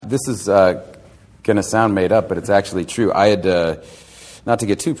this is going to sound made up, but it's actually true. I had, not to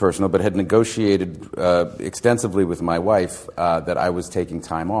get too personal, but had negotiated extensively with my wife that I was taking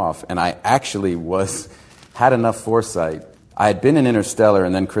time off, and I actually had enough foresight. I had been in Interstellar,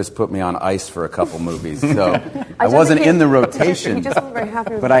 and then Chris put me on ice for a couple movies, so I wasn't in the rotation. He just wasn't very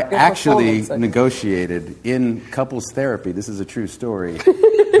happy with but I your actually performance. negotiated in couples therapy. This is a true story.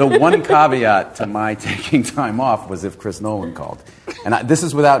 The one caveat to my taking time off was if Chris Nolan called. And this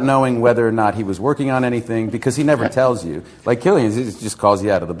is without knowing whether or not he was working on anything, because he never tells you. Like Killian, he just calls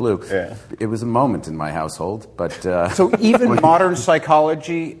you out of the blue. Yeah. It was a moment in my household, but... so even modern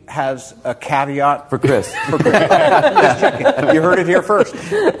psychology has a caveat? For Chris. For Chris. Just checking. You heard it here first.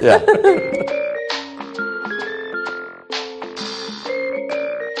 Yeah.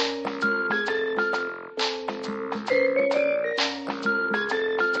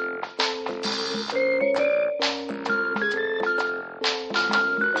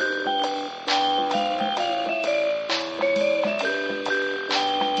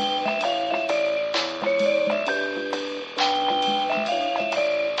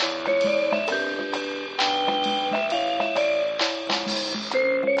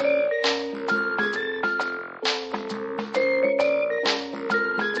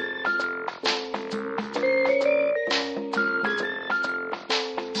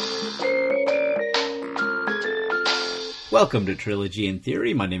 Welcome to Trilogy in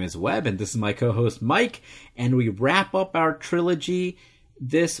Theory. My name is Webb, and this is my co-host Mike, and we wrap up our trilogy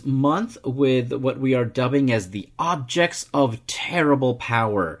this month with what we are dubbing as the Objects of Terrible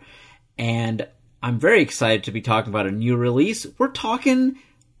Power. And I'm very excited to be talking about a new release. We're talking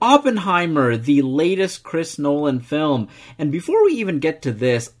Oppenheimer, the latest Chris Nolan film. And before we even get to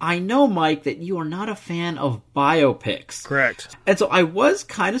this, I know, Mike, that you are not a fan of biopics. Correct. And so I was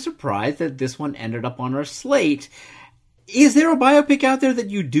kind of surprised that this one ended up on our slate. Is there a biopic out there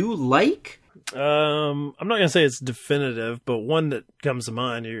that you do like? I'm not going to say it's definitive, but one that comes to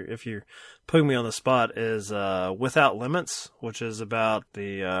mind, if you're putting me on the spot, is Without Limits, which is about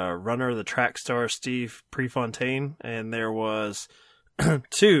the runner, the track star, Steve Prefontaine. And there was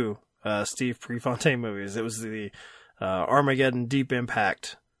two Steve Prefontaine movies. It was the Armageddon Deep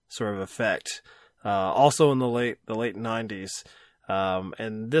Impact sort of effect, also in the late 90s.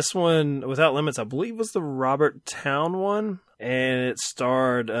 And this one, Without Limits, I believe was the Robert Towne one, and it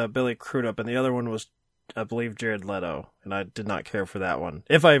starred Billy Crudup, and the other one was, I believe, Jared Leto, and I did not care for that one,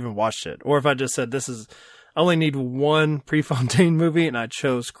 if I even watched it, or if I just said, I only need one Prefontaine movie, and I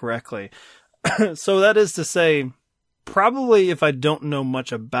chose correctly. So that is to say, probably if I don't know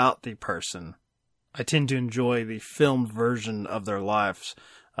much about the person, I tend to enjoy the filmed version of their lives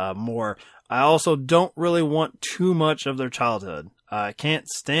more. I also don't really want too much of their childhood. I can't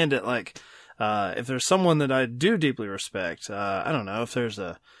stand it. Like, if there's someone that I do deeply respect, I don't know, if there's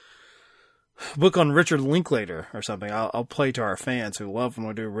a book on Richard Linklater or something, I'll play to our fans who love when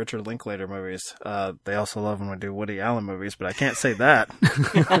we do Richard Linklater movies. They also love when we do Woody Allen movies, but I can't say that.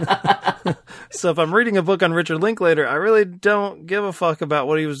 So if I'm reading a book on Richard Linklater, I really don't give a fuck about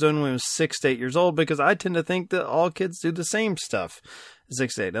what he was doing when he was 6 to 8 years old, because I tend to think that all kids do the same stuff.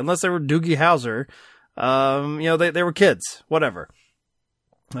 6 to 8, unless they were Doogie Howser, they were kids, whatever.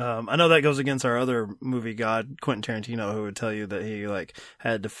 I know that goes against our other movie god, Quentin Tarantino, who would tell you that he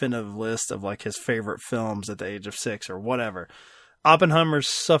had a definitive list of his favorite films at the age of 6 or whatever. Oppenheimer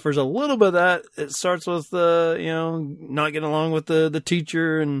suffers a little bit of that. It starts with not getting along with the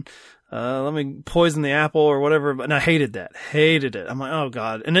teacher and let me poison the apple or whatever. And I hated that. Hated it. I'm like, oh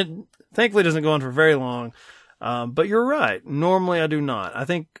god. And it thankfully doesn't go on for very long. But you're right. Normally I do not. I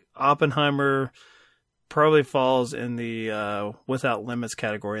think Oppenheimer probably falls in the Without Limits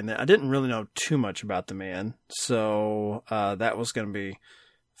category, and I didn't really know too much about the man, so that was going to be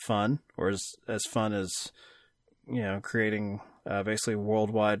fun, or as fun as creating basically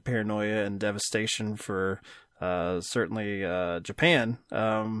worldwide paranoia and devastation for certainly Japan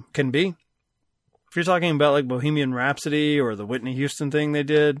can be. If you're talking about Bohemian Rhapsody or the Whitney Houston thing they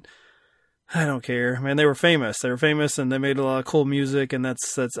did, I don't care. Man, they were famous. They were famous, and they made a lot of cool music, and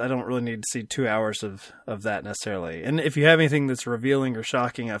that's. I don't really need to see 2 hours of that necessarily. And if you have anything that's revealing or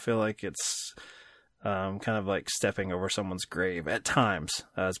shocking, I feel like it's kind of like stepping over someone's grave at times.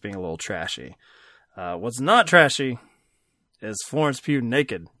 It's being a little trashy. What's not trashy is Florence Pugh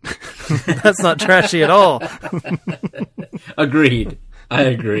naked. That's not trashy at all. Agreed. I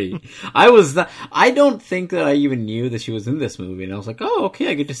agree. I don't think that I even knew that she was in this movie, and I was like, oh, okay,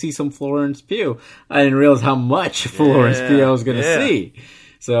 I get to see some Florence Pugh. I didn't realize how much Florence Pugh I was going to see.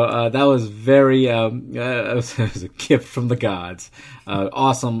 So that was very, it was a gift from the gods.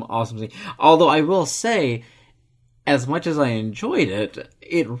 Awesome scene. Although I will say, as much as I enjoyed it,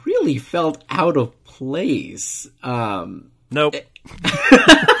 it really felt out of place. Nope.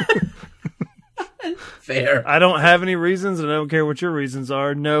 Fair. I don't have any reasons, and I don't care what your reasons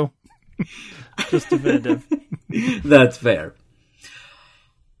are. No. Just definitive. That's fair.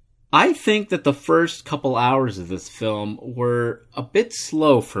 I think that the first couple hours of this film were a bit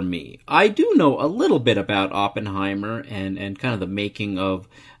slow for me. I do know a little bit about Oppenheimer and kind of the making of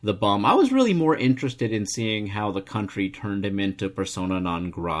the bomb. I was really more interested in seeing how the country turned him into persona non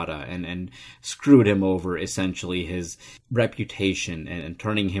grata and screwed him over, essentially, his reputation and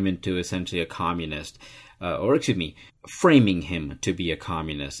turning him into essentially a communist. Framing him to be a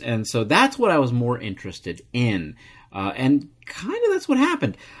communist. And so that's what I was more interested in. And kind of that's what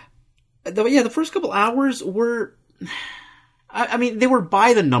happened. The first couple hours were, I mean, they were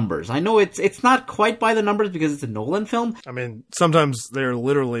by the numbers. I know it's not quite by the numbers because it's a Nolan film. I mean, sometimes they're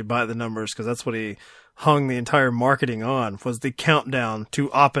literally by the numbers because that's what he hung the entire marketing on, was the countdown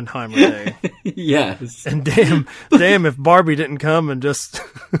to Oppenheimer Day. Yes. And damn if Barbie didn't come and just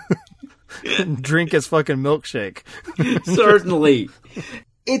drink his fucking milkshake. Certainly.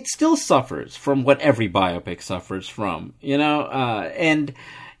 It still suffers from what every biopic suffers from, and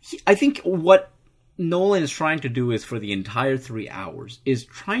I think what Nolan is trying to do is, for the entire 3 hours, is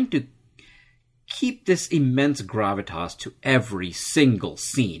trying to keep this immense gravitas to every single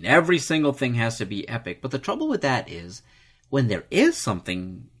scene. Every single thing has to be epic. But the trouble with that is, when there is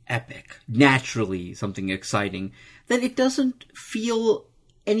something epic, naturally something exciting, then it doesn't feel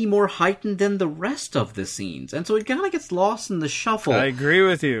any more heightened than the rest of the scenes. And so it kind of gets lost in the shuffle. I agree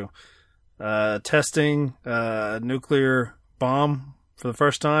with you. Testing a nuclear bomb for the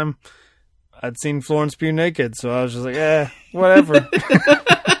first time, I'd seen Florence Pugh naked, so I was just like, whatever.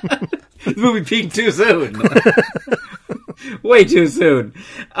 The movie peaked too soon. Way too soon.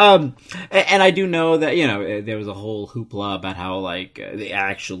 And I do know that, there was a whole hoopla about how, they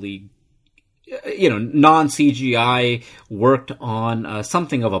actually, non-CGI worked on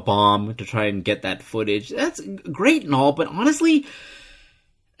something of a bomb to try and get that footage. That's great and all, but honestly,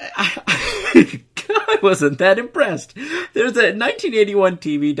 I wasn't that impressed. There's a 1981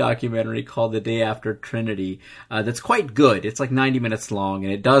 TV documentary called The Day After Trinity that's quite good. It's like 90 minutes long,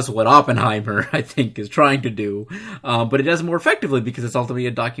 and it does what Oppenheimer, I think, is trying to do. But it does it more effectively because it's ultimately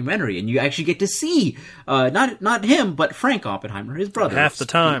a documentary, and you actually get to see, not him, but Frank Oppenheimer, his brother. Half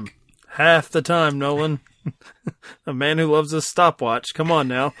the time, Nolan. A man who loves his stopwatch. Come on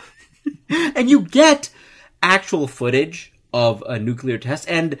now. And you get actual footage of a nuclear test,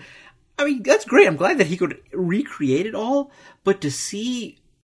 and I mean, that's great. I'm glad that he could recreate it all, but to see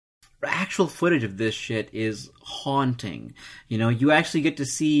actual footage of this shit is haunting. You actually get to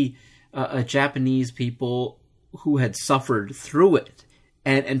see Japanese people who had suffered through it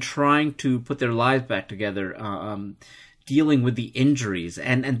and trying to put their lives back together, dealing with the injuries,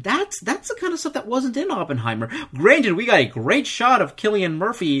 and that's the kind of stuff that wasn't in Oppenheimer. Granted, we got a great shot of Cillian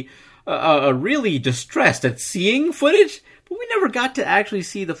Murphy really distressed at seeing footage, but we never got to actually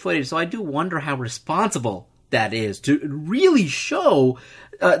see the footage, so I do wonder how responsible that is to really show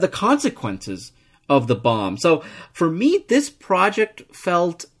the consequences of the bomb. So for me, this project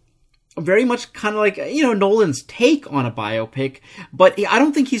felt very much kind of like, Nolan's take on a biopic, but I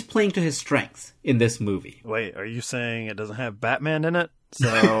don't think he's playing to his strengths in this movie. Wait, are you saying it doesn't have Batman in it?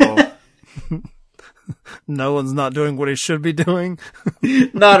 So Nolan's not doing what he should be doing?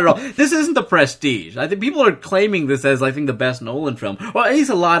 Not at all. This isn't The Prestige. I think people are claiming this as, I think, the best Nolan film. Well, at least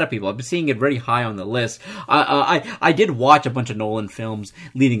a lot of people. I've been seeing it very high on the list. I did watch a bunch of Nolan films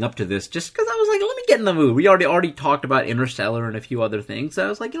leading up to this just because I was like, let me get in the mood. We already talked about Interstellar and a few other things. So I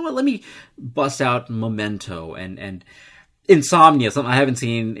was like, let me bust out Memento and Insomnia, something I haven't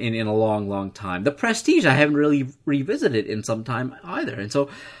seen in a long, long time. The Prestige, I haven't really revisited in some time either. And so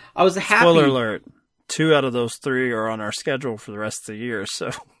I was happy. Spoiler alert. 2 out of those 3 are on our schedule for the rest of the year,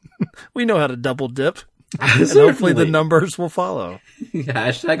 so we know how to double dip. And hopefully the numbers will follow.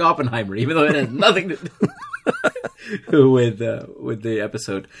 Hashtag Oppenheimer, even though it has nothing to do with the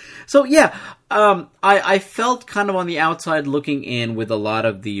episode. So yeah, I felt kind of on the outside looking in with a lot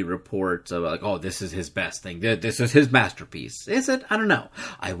of the reports of like, oh, this is his best thing. This is his masterpiece. Is it? I don't know.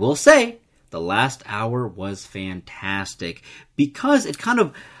 I will say the last hour was fantastic because it kind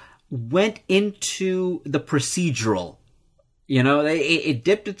of went into the procedural. It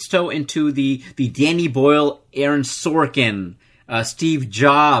dipped its toe into the Danny Boyle, Aaron Sorkin, Steve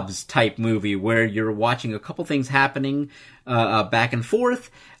Jobs type movie where you're watching a couple things happening back and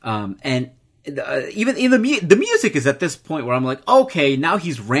forth, and even in the music is at this point where I'm like, okay, now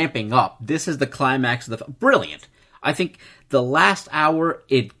he's ramping up. This is the climax of the brilliant. I think the last hour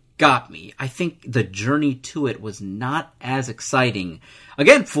it got me. I think the journey to it was not as exciting.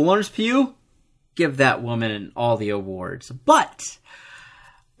 Again, Florence Pugh, give that woman all the awards. But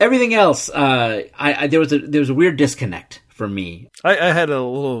everything else, there was a weird disconnect for me. I had a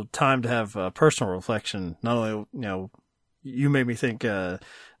little time to have personal reflection. Not only, you made me think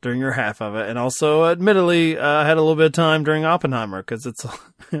during your half of it, and also, admittedly, I had a little bit of time during Oppenheimer because it's a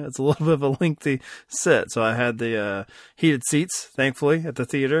little bit of a lengthy sit. So I had the heated seats, thankfully, at the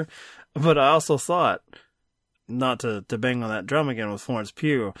theater. But I also thought, not to bang on that drum again with Florence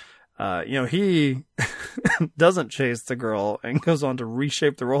Pugh, he doesn't chase the girl and goes on to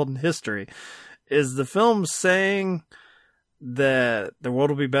reshape the world in history. Is the film saying that the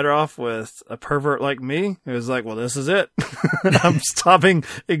world will be better off with a pervert like me? It was like, well, this is it. I'm stopping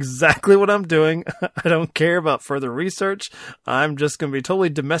exactly what I'm doing. I don't care about further research. I'm just going to be totally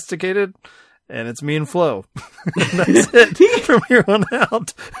domesticated, and it's me and Flo. That's it from here on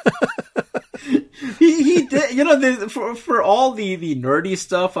out. He did, for all the nerdy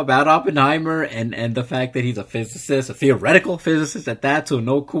stuff about Oppenheimer and the fact that he's a physicist, a theoretical physicist at that, so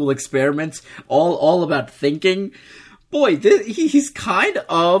no cool experiments, all about thinking. Boy, he's kind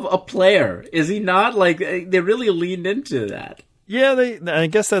of a player, is he not? Like, they really leaned into that. Yeah, I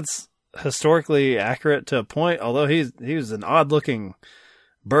guess that's historically accurate to a point, although he was an odd-looking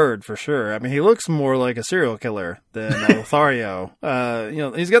bird for sure. I mean, he looks more like a serial killer than Lothario.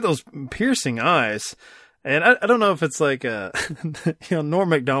 He's got those piercing eyes. And I don't know if it's like, Norm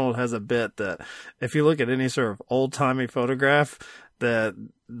Macdonald has a bit that if you look at any sort of old-timey photograph, that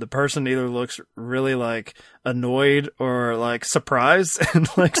the person either looks really like annoyed or like surprised. And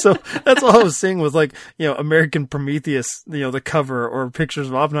like, so that's all I was seeing was like, American Prometheus, the cover or pictures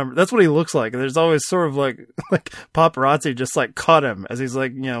of Oppenheimer. That's what he looks like. There's always sort of like paparazzi just like caught him as he's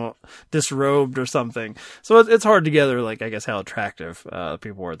like, disrobed or something. So it's hard to gather, like, I guess how attractive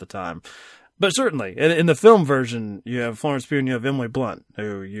people were at the time. But certainly in the film version, you have Florence Pugh and you have Emily Blunt,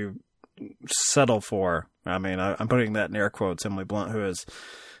 who you settle for. I mean, I'm putting that in air quotes. Emily Blunt, who is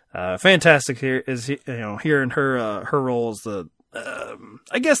fantastic here, here in her role as the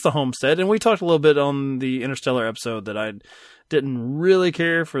Homestead. And we talked a little bit on the Interstellar episode that I didn't really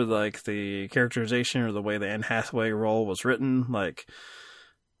care for, like, the characterization or the way the Anne Hathaway role was written. Like,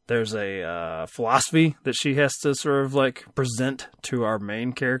 there's a philosophy that she has to sort of like present to our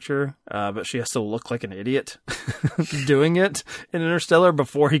main character, but she has to look like an idiot doing it in Interstellar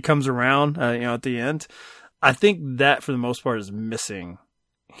before he comes around, at the end. I think that for the most part is missing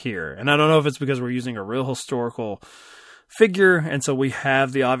here. And I don't know if it's because we're using a real historical figure, and so we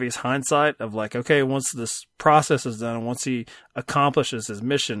have the obvious hindsight of like, okay, once this process is done and once he accomplishes his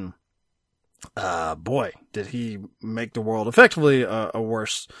mission, boy, did he make the world effectively a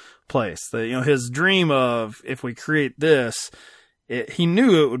worse place. His dream of, if we create this, he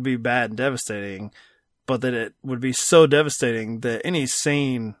knew it would be bad and devastating, but that it would be so devastating that any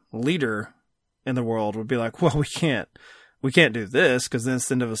sane leader in the world would be like, well, we can't do this because then it's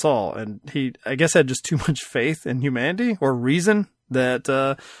the end of us all. And he, I guess, had just too much faith in humanity or reason that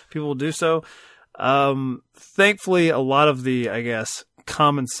people will do so. Thankfully, a lot of the, I guess,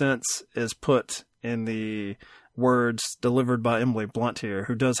 common sense is put in the words delivered by Emily Blunt here,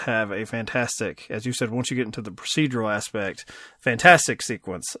 who does have a fantastic, as you said, once you get into the procedural aspect, fantastic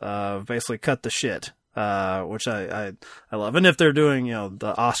sequence of basically cut the shit, which I love. And if they're doing,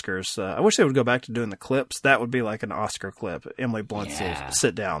 the Oscars, I wish they would go back to doing the clips. That would be like an Oscar clip. Emily Blunt's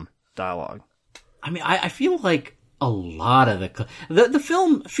sit down dialogue. I mean, I feel like a lot of the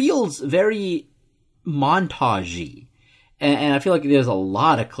film feels very montagey. And I feel like there's a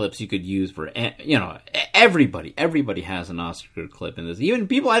lot of clips you could use for, everybody has an Oscar clip in this. Even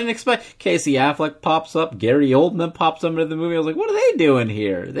people I didn't expect. Casey Affleck pops up. Gary Oldman pops up into the movie. I was like, what are they doing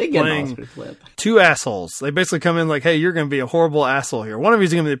here? They get an Oscar clip. Two assholes. They basically come in like, hey, you're going to be a horrible asshole here. One of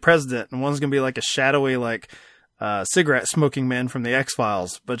you's going to be the president, and one's going to be like a shadowy, like, cigarette smoking man from the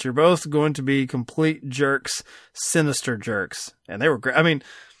X-Files. But you're both going to be complete jerks, sinister jerks. And they were great. I mean,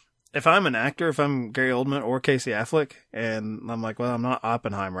 if I'm an actor, if I'm Gary Oldman or Casey Affleck, and I'm like, well, I'm not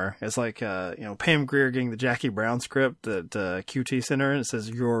Oppenheimer. It's like, Pam Grier getting the Jackie Brown script at QT Center, and it says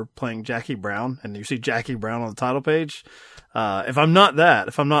you're playing Jackie Brown, and you see Jackie Brown on the title page. If I'm not that,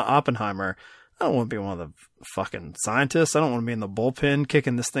 if I'm not Oppenheimer, I don't want to be one of the fucking scientists. I don't want to be in the bullpen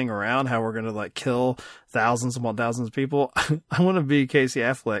kicking this thing around, how we're going to like kill thousands upon thousands of people. I want to be Casey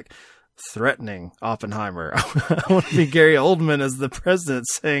Affleck threatening Oppenheimer. I want to be Gary Oldman as the president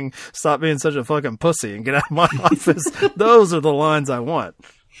saying, stop being such a fucking pussy and get out of my office. Those are the lines I want.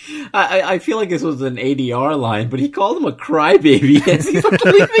 I feel like this was an ADR line, but he called him a crybaby as he was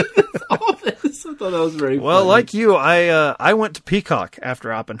leaving this office. thought that was very well, funny. like you, I went to Peacock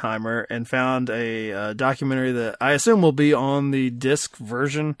after Oppenheimer and found a documentary that I assume will be on the disc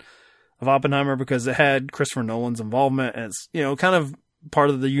version of Oppenheimer because it had Christopher Nolan's involvement, and it's kind of part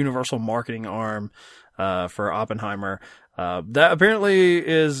of the Universal marketing arm for Oppenheimer. That apparently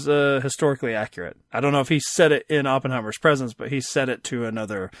is historically accurate. I don't know if he said it in Oppenheimer's presence, but he said it to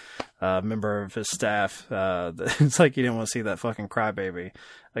another member of his staff. It's like he didn't want to see that fucking crybaby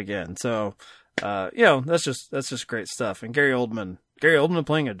again. So, that's just great stuff. And Gary Oldman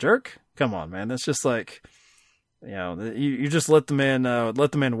playing a jerk? Come on, man. That's just like, you just let the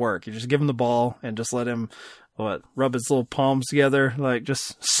man work. You just give him the ball and just let him rub his little palms together, like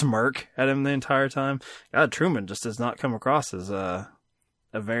just smirk at him the entire time. God, Truman just does not come across as a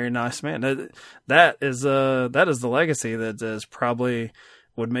very nice man. That is the legacy that is probably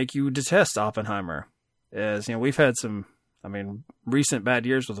would make you detest Oppenheimer. As we've had some, recent bad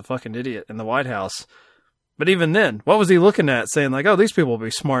years with a fucking idiot in the White House. But even then, what was he looking at saying like, oh, these people will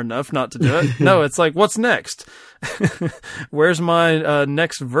be smart enough not to do it? No, it's like, what's next? Where's my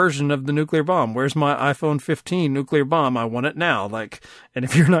next version of the nuclear bomb? Where's my iPhone 15 nuclear bomb? I want it now. Like, and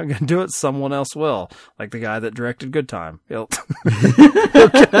if you're not going to do it, someone else will. Like the guy that directed Good Time.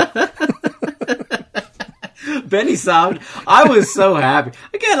 Benny sobbed. I was so happy.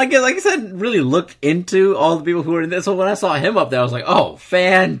 Again, like I said, really looked into all the people who were in this. So when I saw him up there, I was like, oh,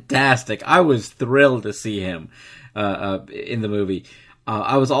 fantastic. I was thrilled to see him in the movie.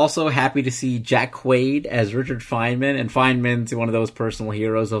 I was also happy to see Jack Quaid as Richard Feynman. And Feynman's one of those personal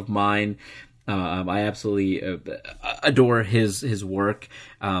heroes of mine. I absolutely adore his work.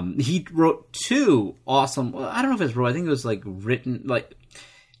 He wrote two awesome, I don't know if it's wrote, I think it was like written, like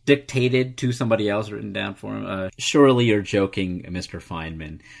dictated to somebody else, written down for him. Surely You're Joking, Mr.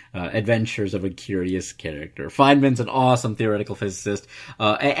 Feynman. Adventures of a Curious Character. Feynman's an awesome theoretical physicist.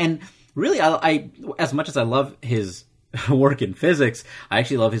 And really, I as much as I love his work in physics, I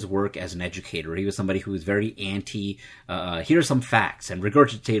actually love his work as an educator. He was somebody who was very anti, here's some facts and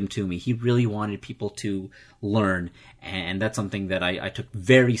regurgitate them to me. He really wanted people to learn, and that's something that I took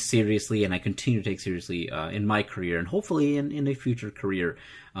very seriously and I continue to take seriously in my career and hopefully in a future career.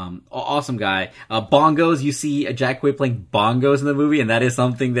 Awesome guy. Bongos, you see Jack Quaid playing bongos in the movie, and that is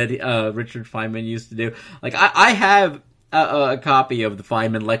something that Richard Feynman used to do. Like, I have a copy of the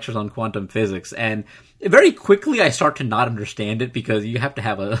Feynman Lectures on Quantum Physics, and very quickly I start to not understand it because you have to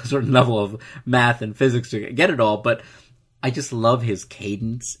have a certain level of math and physics to get it all, but I just love his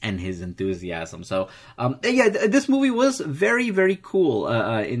cadence and his enthusiasm. So, this movie was very, very cool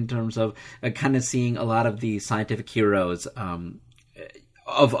in terms of kind of seeing a lot of the scientific heroes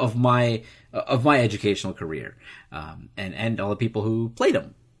of my educational career, and all the people who played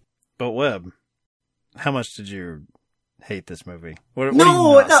them. But Webb, how much did you hate this movie? What are you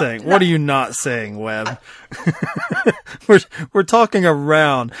not saying? What are you not saying, Webb? We're talking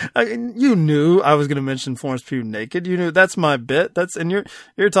around. You knew I was going to mention Florence Pugh naked. You knew that's my bit. And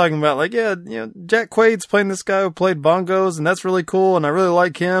you're talking about like, Jack Quaid's playing this guy who played bongos, and that's really cool, and I really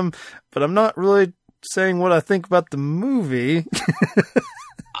like him. But I'm not really saying what I think about the movie.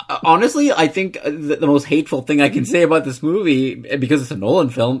 Honestly, I think the most hateful thing I can say about this movie, because it's a Nolan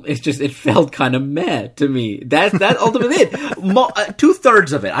film, is just it felt kind of meh to me. That ultimately it.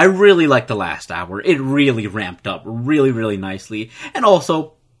 2/3 of it, I really liked the last hour. It really ramped up really, really nicely. And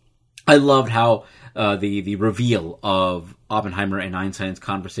also, I loved how the reveal of Oppenheimer and Einstein's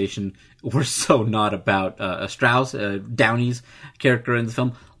conversation were so not about Strauss, Downey's character in the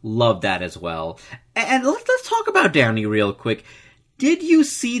film. Loved that as well. And let's talk about Downey real quick. Did you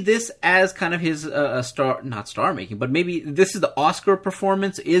see this as kind of his not star making, but maybe this is the Oscar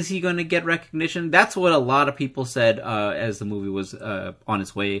performance? Is he going to get recognition? That's what a lot of people said as the movie was on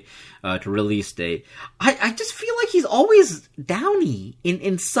its way to release date. I just feel like he's always Downey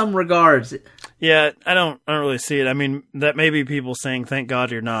in some regards. Yeah, I don't really see it. I mean, that may be people saying, "Thank God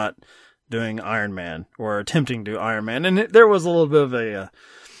you're not doing Iron Man or attempting to do Iron Man," and there was a little bit of a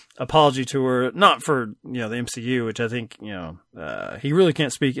apology tour, not for the MCU, which I think he really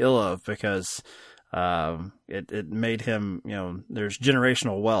can't speak ill of, because it made him there's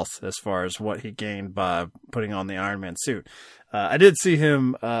generational wealth as far as what he gained by putting on the Iron Man suit. I did see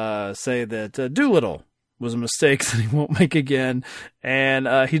him say that Doolittle was a mistake that he won't make again,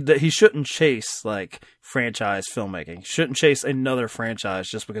 and he shouldn't chase like franchise filmmaking. He shouldn't chase another franchise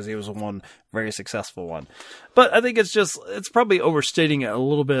just because he was one very successful one. But I think it's probably overstating it a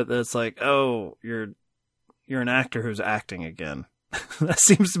little bit. That it's like, oh, you're an actor who's acting again. That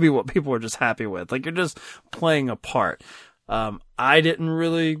seems to be what people are just happy with. Like, you're just playing a part. I didn't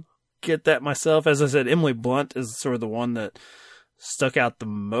really get that myself. As I said, Emily Blunt is sort of the one that stuck out the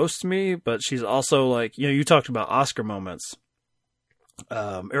most to me, but she's also like, you talked about Oscar moments.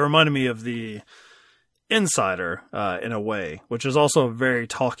 It reminded me of The Insider, in a way, which is also a very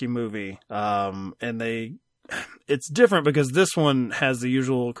talky movie. It's different because this one has the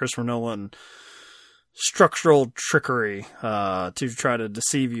usual Christopher Nolan structural trickery, to try to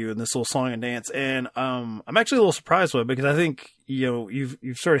deceive you in this little song and dance. And, I'm actually a little surprised with it because I think, you've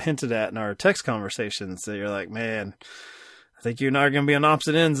sort of hinted at in our text conversations that you're like, man, I think you and I are going to be on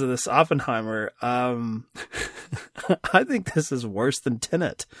opposite ends of this Oppenheimer. I think this is worse than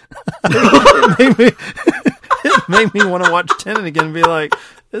Tenet. it made me want to watch Tenet again and be like,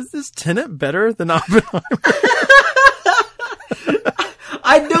 is this Tenet better than Oppenheimer?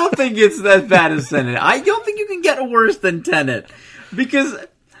 I don't think it's that bad as Tenet. I don't think you can get worse than Tenet. Because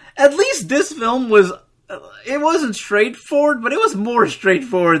at least this film it wasn't straightforward, but it was more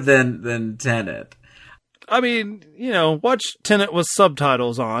straightforward than Tenet. I mean, watch Tenet with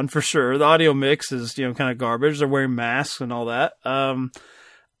subtitles on, for sure. The audio mix is, kind of garbage. They're wearing masks and all that. I'm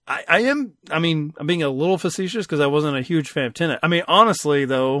being a little facetious because I wasn't a huge fan of Tenet. I mean, honestly,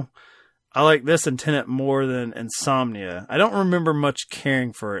 though, I like this and Tenet more than Insomnia. I don't remember much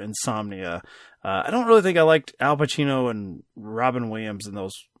caring for Insomnia. I don't really think I liked Al Pacino and Robin Williams in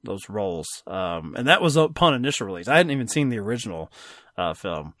those roles. And that was upon initial release. I hadn't even seen the original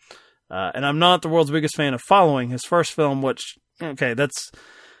film. And I'm not the world's biggest fan of Following, his first film, which, okay, that's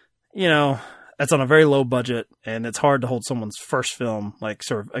on a very low budget, and it's hard to hold someone's first film, like,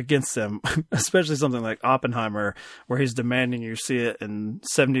 sort of against them, especially something like Oppenheimer, where he's demanding you see it in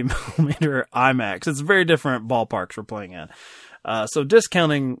 70 millimeter IMAX. It's very different ballparks we're playing in. So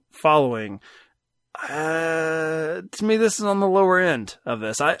discounting Following, to me, this is on the lower end of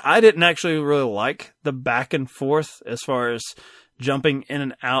this. I didn't actually really like the back and forth as far as jumping in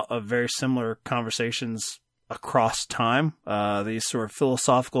and out of very similar conversations across time. These sort of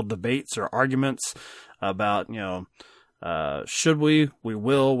philosophical debates or arguments about, should we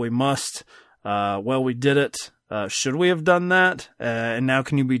will, we must, well, we did it. Should we have done that? And now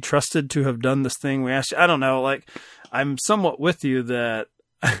can you be trusted to have done this thing we asked you? I don't know. Like, I'm somewhat with you that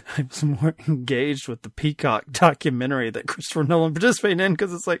I was more engaged with the Peacock documentary that Christopher Nolan participated in,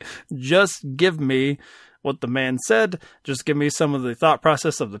 because it's like, just give me what the man said. Just give me some of the thought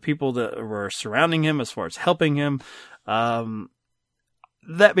process of the people that were surrounding him as far as helping him.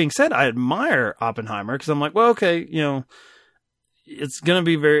 That being said, I admire Oppenheimer because I'm like, well, okay, it's going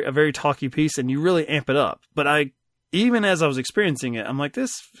to be a very talky piece and you really amp it up. But even as I was experiencing it, I'm like,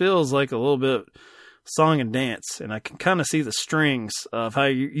 this feels like a little bit song and dance. And I can kind of see the strings of how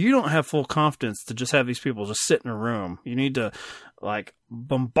you don't have full confidence to just have these people just sit in a room. You need to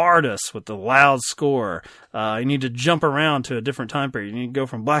bombard us with the loud score. You need to jump around to a different time period. You need to go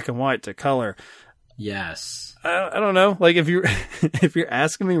from black and white to color. Yes. I don't know. Like, if you're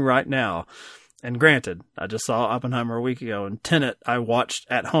asking me right now, and granted, I just saw Oppenheimer a week ago, and Tenet I watched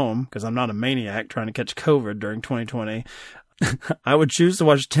at home because I'm not a maniac trying to catch COVID during 2020. I would choose to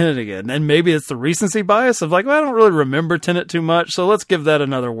watch Tenet again. And maybe it's the recency bias of like, well, I don't really remember Tenet too much, so let's give that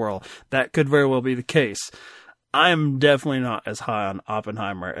another whirl. That could very well be the case. I'm definitely not as high on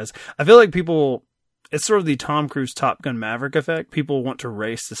Oppenheimer as I feel like people. It's sort of the Tom Cruise Top Gun Maverick effect. People want to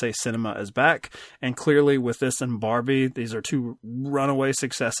race to say cinema is back. And clearly with this and Barbie, these are two runaway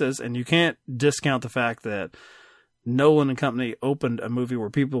successes. And you can't discount the fact that Nolan and company opened a movie where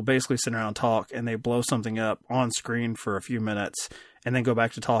people basically sit around and talk and they blow something up on screen for a few minutes and then go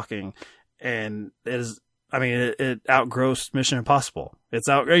back to talking. And it outgrossed Mission Impossible. It's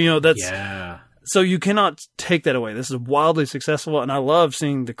yeah. So you cannot take that away. This is wildly successful, and I love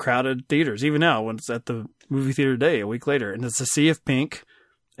seeing the crowded theaters, even now when it's at the movie theater today, a week later. And it's a sea of pink,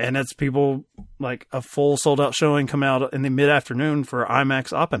 and it's people, like a full sold-out showing come out in the mid-afternoon for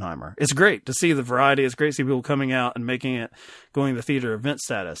IMAX Oppenheimer. It's great to see the variety. It's great to see people coming out and making it, going to the theater event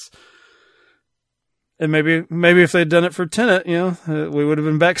status. And maybe if they'd done it for Tenet, we would have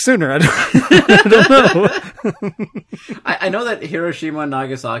been back sooner. I don't know. I know that Hiroshima and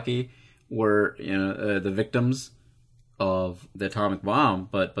Nagasaki were the victims of the atomic bomb,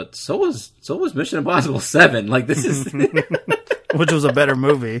 but so was Mission Impossible 7. Like, this is which was a better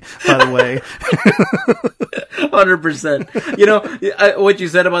movie, by the way. 100%. What you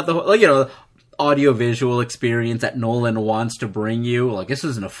said about the audio-visual experience that Nolan wants to bring you. Like, this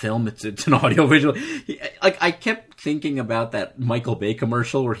isn't a film, it's an audio-visual. I kept thinking about that Michael Bay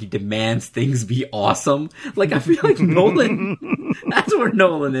commercial where he demands things be awesome. Like, I feel like Nolan, that's where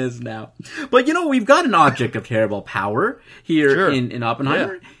Nolan is now. But, we've got an object of terrible power here in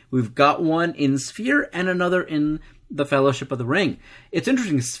Oppenheimer. Yeah. We've got one in Sphere and another in The Fellowship of the Ring. It's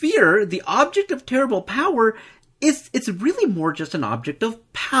interesting. Sphere, the object of terrible power, it's really more just an object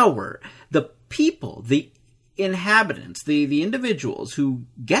of power. The people, the inhabitants, the individuals who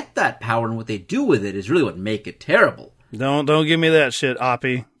get that power and what they do with it is really what make it terrible. Don't give me that shit,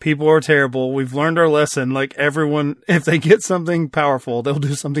 Oppie. People are terrible. We've learned our lesson. Like, everyone, if they get something powerful, they'll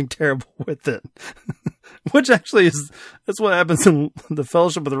do something terrible with it. Which actually that's what happens in the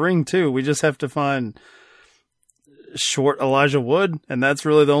Fellowship of the Ring too. We just have to find short Elijah Wood, and that's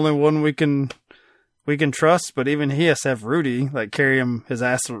really the only one we can trust. But even he has to have Rudy carry his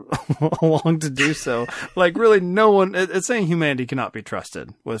ass along to do so. Really, no one. It's saying humanity cannot be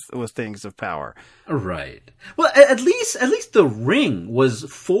trusted with things of power. Right. Well, at least the ring was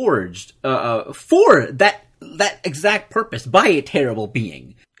forged for that exact purpose by a terrible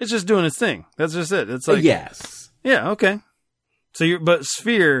being. It's just doing its thing. That's just it. It's yes. Yeah. Okay. But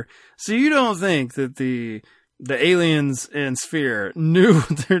Sphere. So you don't think that the aliens in Sphere knew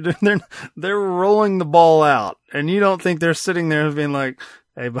they're rolling the ball out, and you don't think they're sitting there being like,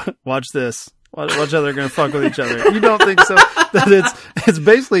 "Hey, watch this. Watch how they're going to fuck with each other." You don't think so? That it's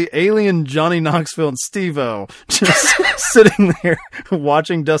basically alien Johnny Knoxville and Steve-O just sitting there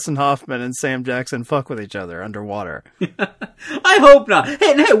watching Dustin Hoffman and Sam Jackson fuck with each other underwater. I hope not.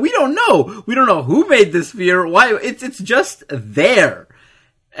 Hey, we don't know. We don't know who made this sphere. Why? It's just there.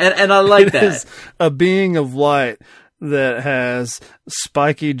 And I like that. It is a being of light that has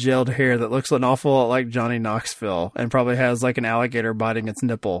spiky gelled hair that looks an awful lot like Johnny Knoxville, and probably has an alligator biting its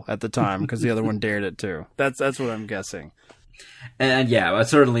nipple at the time because the other one dared it too. That's what I'm guessing. And yeah,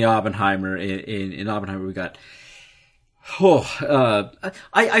 certainly Oppenheimer. In Oppenheimer, we got.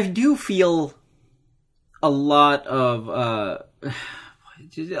 I do feel a lot of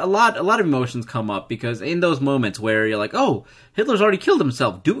emotions come up, because in those moments where you're like, oh, Hitler's already killed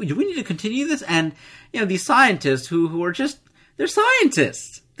himself. Do we need to continue this? And these scientists who are just, they're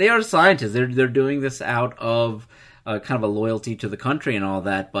scientists. They are scientists. They're doing this out of kind of a loyalty to the country and all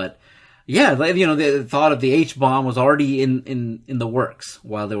that. But yeah, the thought of the H-bomb was already in the works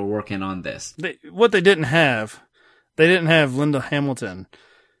while they were working on this. What they didn't have Linda Hamilton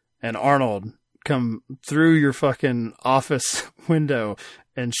and Arnold come through your fucking office window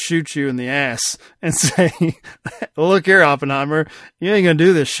and shoot you in the ass and say, "Look here, Oppenheimer, you ain't gonna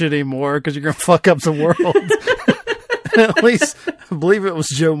do this shit anymore because you're gonna fuck up the world." At least I believe it was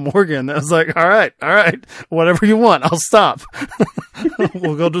Joe Morgan that was like, all right, whatever you want, I'll stop.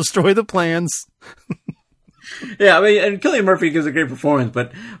 We'll go destroy the plans. Yeah, I mean, and Cillian Murphy gives a great performance,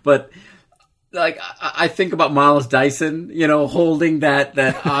 but I think about Miles Dyson, holding that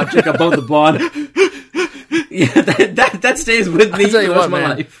object above the bond. Yeah, that stays with me for the rest of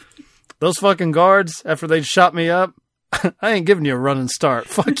my life. Those fucking guards, after they shot me up, I ain't giving you a running start.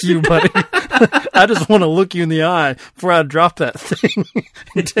 Fuck you, buddy. I just want to look you in the eye before I drop that thing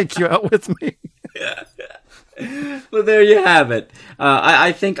and take you out with me. Well, there you have it.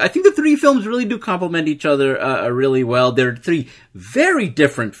 I think the three films really do complement each other really well. They're three very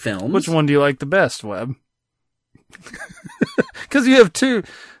different films. Which one do you like the best, Webb? Because you have two.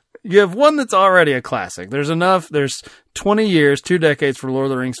 You have one that's already a classic. There's 20 years, 2 decades for Lord of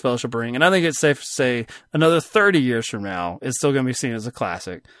the Rings, Fellowship of the Ring, and I think it's safe to say another 30 years from now, it's still going to be seen as a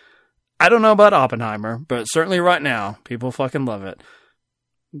classic. I don't know about Oppenheimer, but certainly right now, people fucking love it.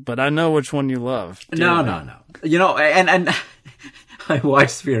 But I know which one you love. No. And I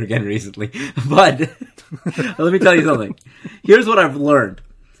watched Sphere again recently, but let me tell you something. Here's what I've learned.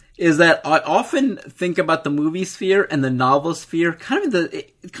 Is that I often think about the movie Sphere and the novel Sphere kind of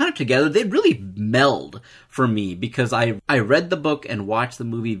together. They really meld for me, because I read the book and watched the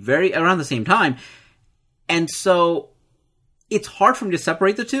movie very around the same time. And so it's hard for me to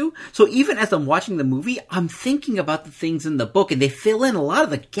separate the two. So even as I'm watching the movie, I'm thinking about the things in the book, and they fill in a lot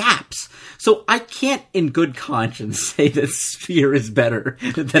of the gaps. So I can't in good conscience say that Sphere is better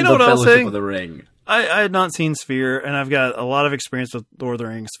than the Fellowship of the Ring. I had not seen Sphere, and I've got a lot of experience with Lord of the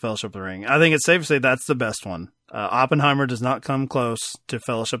Rings, Fellowship of the Ring. I think it's safe to say that's the best one. Oppenheimer does not come close to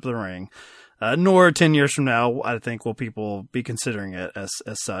Fellowship of the Ring, nor 10 years from now, I think, will people be considering it as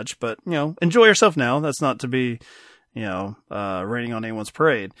such. But, enjoy yourself now. That's not to be, raining on anyone's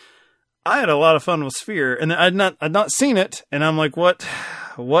parade. I had a lot of fun with Sphere, and I'd not seen it, and I'm like, what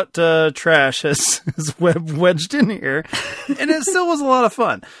trash has Webb wedged in here? And it still was a lot of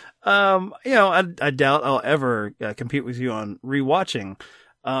fun. I doubt I'll ever compete with you on rewatching.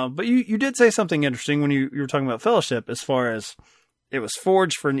 But you did say something interesting when you were talking about Fellowship, as far as it was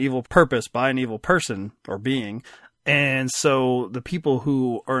forged for an evil purpose by an evil person or being. And so the people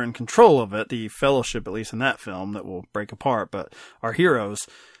who are in control of it, the Fellowship, at least in that film, that will break apart, but our heroes,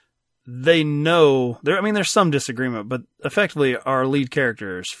 they know there's some disagreement, but effectively our lead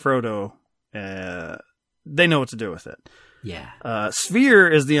characters, Frodo, they know what to do with it. Yeah. Sphere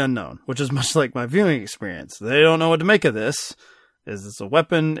is the unknown, which is much like my viewing experience. They don't know what to make of this. Is this a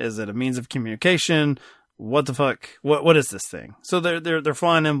weapon? Is it a means of communication? What the fuck? What is this thing? So they're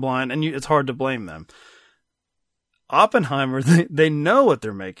flying in blind, and it's hard to blame them. Oppenheimer, they know what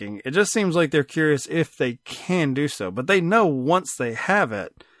they're making. It just seems like they're curious if they can do so, but they know once they have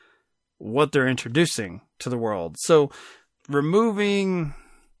it, what they're introducing to the world. So removing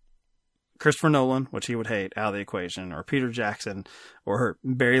Christopher Nolan, which he would hate, out of the equation, or Peter Jackson, or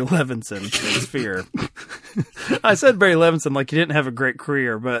Barry Levinson in Sphere. I said Barry Levinson like he didn't have a great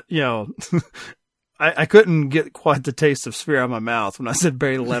career, but, I couldn't get quite the taste of Sphere out of my mouth when I said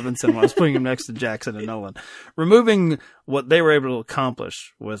Barry Levinson when I was putting him next to Jackson and Nolan. Removing what they were able to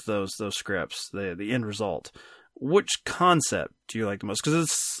accomplish with those scripts, the end result. Which concept do you like the most?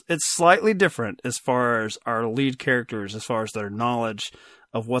 Because it's slightly different as far as our lead characters, as far as their knowledge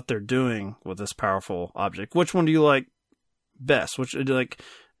of what they're doing with this powerful object. Which one do you like best? Which do you like,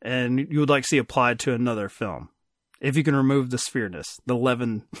 and you would like to see applied to another film? If you can remove the sphere-ness, the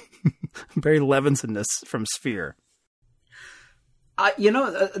Barry Levinson-ness from Sphere.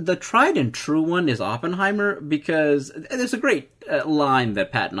 The tried and true one is Oppenheimer, because there's a great line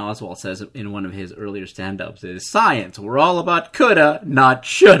that Patton Oswalt says in one of his earlier stand-ups is, "Science, we're all about coulda, not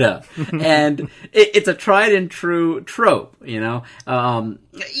shoulda." And it's a tried and true trope, Even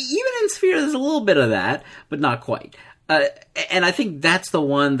in Sphere, there's a little bit of that, but not quite. And I think that's the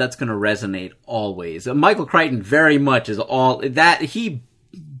one that's going to resonate always. Michael Crichton very much is all that. He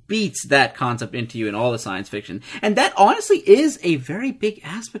beats that concept into you in all the science fiction. And that honestly is a very big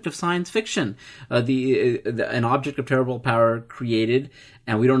aspect of science fiction. An object of terrible power created,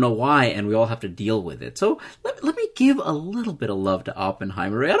 and we don't know why, and we all have to deal with it. So let me give a little bit of love to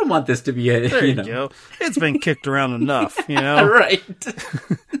Oppenheimer. I don't want this to be There you go. It's been kicked around enough, Right.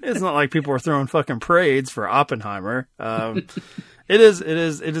 It's not like people are throwing fucking parades for Oppenheimer. It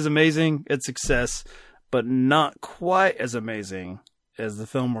is amazing. It's success, but not quite as amazing as the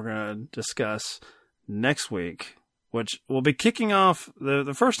film we're going to discuss next week, which will be kicking off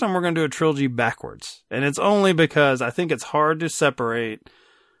the first time we're going to do a trilogy backwards. And it's only because I think it's hard to separate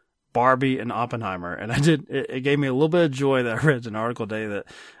Barbie and Oppenheimer. And it gave me a little bit of joy that I read an article today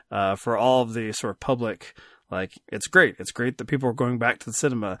that for all of the sort of public, like, it's great that people are going back to the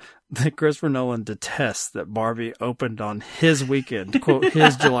cinema, that Christopher Nolan detests that Barbie opened on his weekend, quote,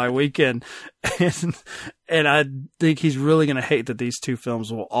 his July weekend. And I think he's really going to hate that these two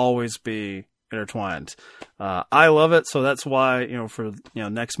films will always be intertwined. I love it. So that's why, for,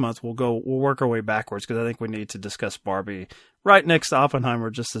 next month we'll work our way backwards, because I think we need to discuss Barbie right next to Oppenheimer,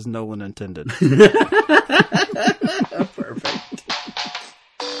 just as Nolan intended. Perfect.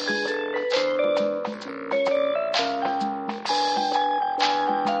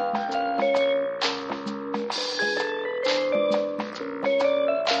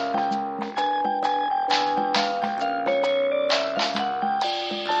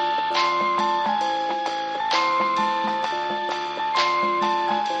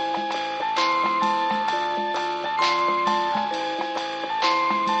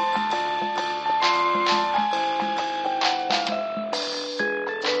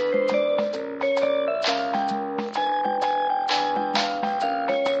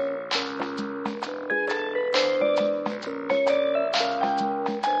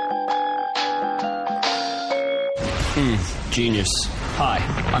 Genius. Hi,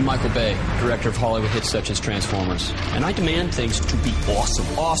 I'm Michael Bay, director of Hollywood hits such as Transformers, and I demand things to be awesome.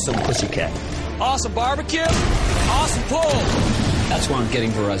 Awesome Pussycat. Awesome barbecue. Awesome pool. That's why I'm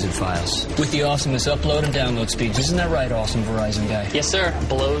getting Verizon Files. With the awesomest upload and download speeds. Isn't that right, awesome Verizon guy? Yes, sir.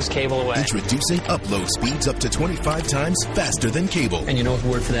 Blows cable away. Introducing upload speeds up to 25 times faster than cable. And you know what the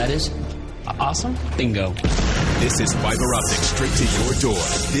word for that is? Awesome? Bingo. This is fiber optics straight to your door.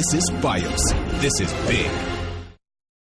 This is Fios. This is big.